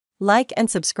Like and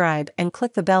subscribe and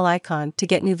click the bell icon to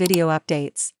get new video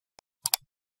updates.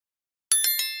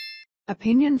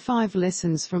 Opinion 5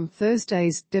 Lessons from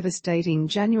Thursday's devastating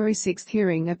January 6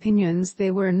 hearing. Opinions.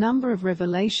 There were a number of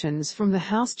revelations from the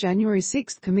House January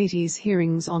 6 committee's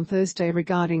hearings on Thursday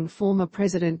regarding former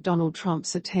President Donald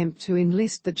Trump's attempt to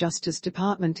enlist the Justice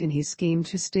Department in his scheme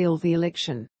to steal the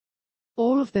election.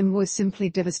 All of them were simply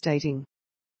devastating.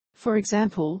 For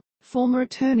example, former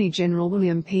Attorney General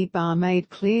William P. Barr made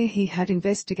clear he had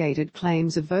investigated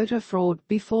claims of voter fraud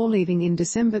before leaving in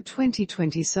December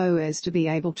 2020 so as to be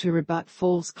able to rebut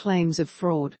false claims of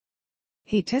fraud.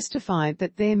 He testified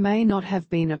that there may not have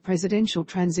been a presidential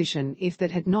transition if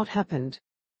that had not happened.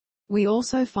 We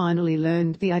also finally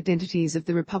learned the identities of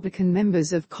the Republican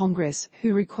members of Congress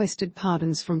who requested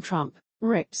pardons from Trump: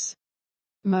 Rex.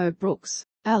 Mo Brooks,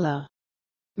 Allah.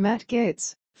 Matt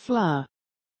Gaetz, Fla.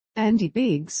 Andy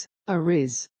Biggs,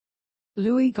 Ariz.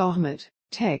 Louie Gohmert,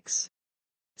 Tex.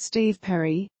 Steve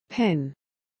Perry, Penn.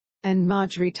 And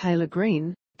Marjorie Taylor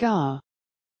Greene, Gar.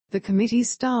 The committee's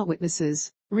star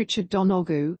witnesses: Richard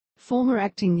Donoghue, former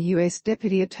acting U.S.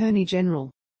 Deputy Attorney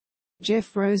General;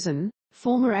 Jeff Rosen,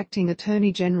 former acting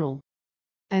Attorney General;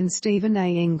 and Stephen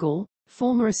A. Engel,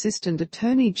 former Assistant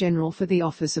Attorney General for the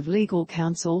Office of Legal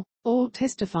Counsel, all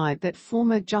testified that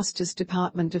former Justice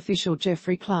Department official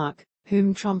Jeffrey Clark,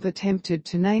 whom Trump attempted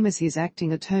to name as his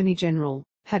acting Attorney General,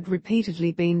 had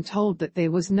repeatedly been told that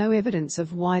there was no evidence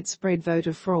of widespread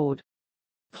voter fraud.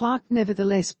 Clark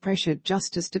nevertheless pressured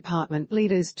Justice Department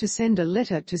leaders to send a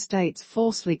letter to states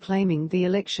falsely claiming the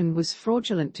election was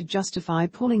fraudulent to justify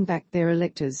pulling back their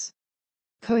electors.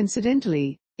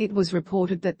 Coincidentally, it was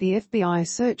reported that the FBI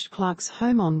searched Clark's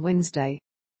home on Wednesday.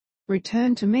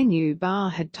 Return to menu. Barr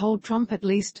had told Trump at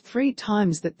least 3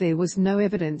 times that there was no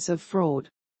evidence of fraud.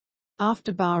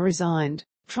 After Barr resigned,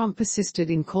 Trump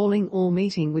persisted in calling or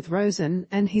meeting with Rosen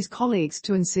and his colleagues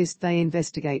to insist they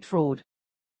investigate fraud.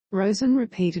 Rosen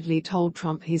repeatedly told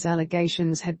Trump his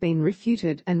allegations had been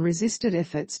refuted and resisted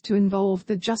efforts to involve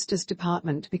the Justice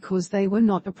Department because they were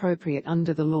not appropriate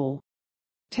under the law.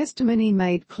 Testimony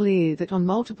made clear that on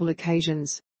multiple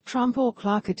occasions, Trump or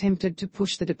Clark attempted to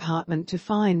push the department to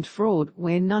find fraud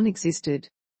where none existed.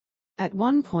 At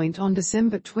one point on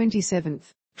December 27,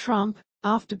 Trump,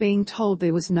 after being told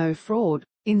there was no fraud,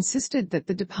 insisted that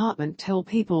the department tell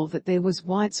people that there was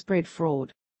widespread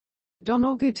fraud.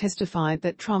 Donoghue testified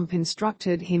that Trump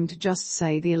instructed him to just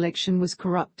say the election was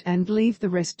corrupt and leave the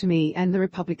rest to me and the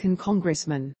Republican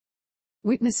congressmen.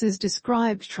 Witnesses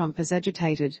described Trump as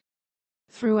agitated.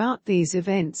 Throughout these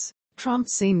events, Trump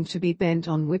seemed to be bent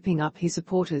on whipping up his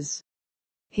supporters.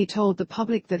 He told the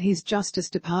public that his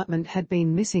Justice Department had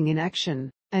been missing in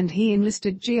action, and he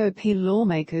enlisted GOP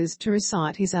lawmakers to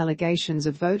recite his allegations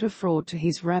of voter fraud to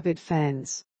his rabid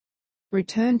fans.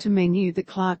 Return to menu. The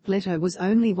Clark letter was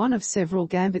only one of several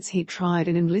gambits he tried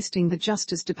in enlisting the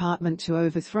Justice Department to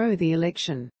overthrow the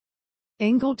election.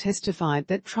 Engel testified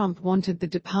that Trump wanted the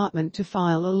department to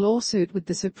file a lawsuit with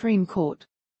the Supreme Court.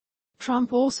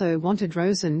 Trump also wanted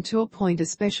Rosen to appoint a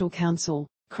special counsel,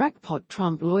 crackpot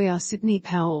Trump lawyer Sidney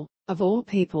Powell, of all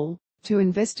people, to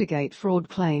investigate fraud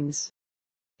claims.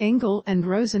 Engel and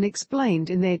Rosen explained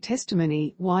in their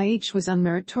testimony why each was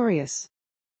unmeritorious.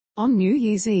 On New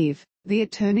Year's Eve, the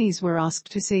attorneys were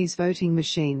asked to seize voting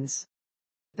machines.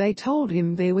 They told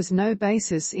him there was no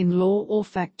basis in law or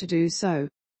fact to do so.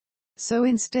 So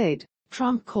instead,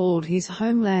 Trump called his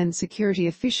Homeland Security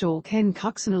official Ken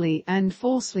Cuccinelli and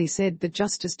falsely said the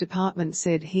Justice Department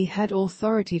said he had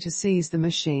authority to seize the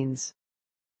machines.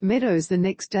 Meadows the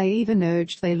next day even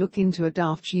urged they look into a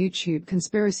daft YouTube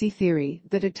conspiracy theory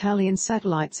that Italian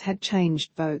satellites had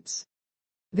changed votes.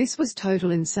 This was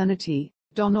total insanity,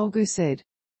 Donoghue said.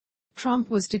 Trump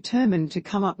was determined to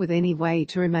come up with any way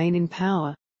to remain in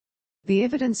power. The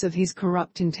evidence of his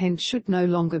corrupt intent should no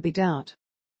longer be doubt.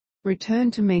 Return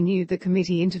to menu. The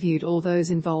committee interviewed all those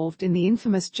involved in the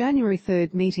infamous January 3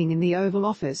 meeting in the Oval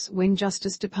Office when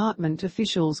Justice Department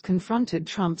officials confronted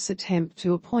Trump's attempt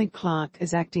to appoint Clark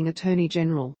as acting Attorney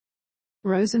General.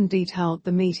 Rosen detailed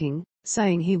the meeting,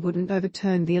 saying he wouldn't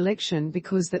overturn the election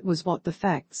because that was what the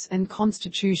facts and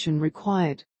Constitution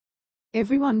required.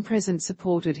 Everyone present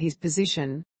supported his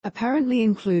position, apparently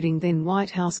including then White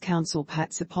House counsel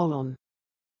Pat Cipollone.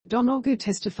 Donoghue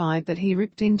testified that he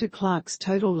ripped into Clark's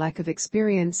total lack of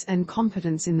experience and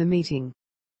competence in the meeting.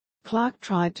 Clark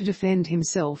tried to defend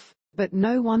himself, but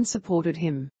no one supported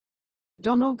him.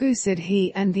 Donoghue said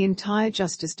he and the entire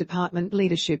Justice Department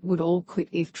leadership would all quit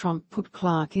if Trump put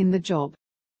Clark in the job.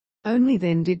 Only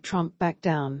then did Trump back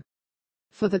down.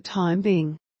 For the time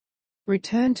being.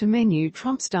 Return to menu.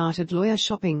 Trump started lawyer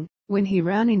shopping, when he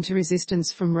ran into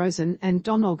resistance from Rosen and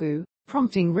Donoghue,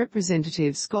 prompting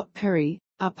Representative Scott Perry,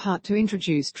 apart to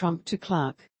introduce Trump to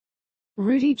Clark.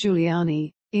 Rudy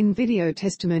Giuliani, in video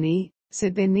testimony,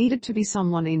 said there needed to be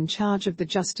someone in charge of the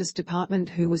Justice Department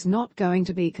who was not going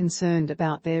to be concerned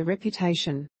about their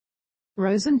reputation.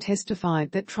 Rosen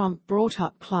testified that Trump brought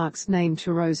up Clark's name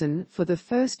to Rosen for the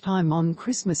first time on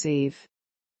Christmas Eve.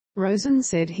 Rosen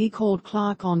said he called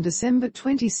Clark on December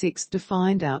 26 to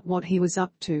find out what he was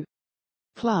up to.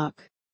 Clark,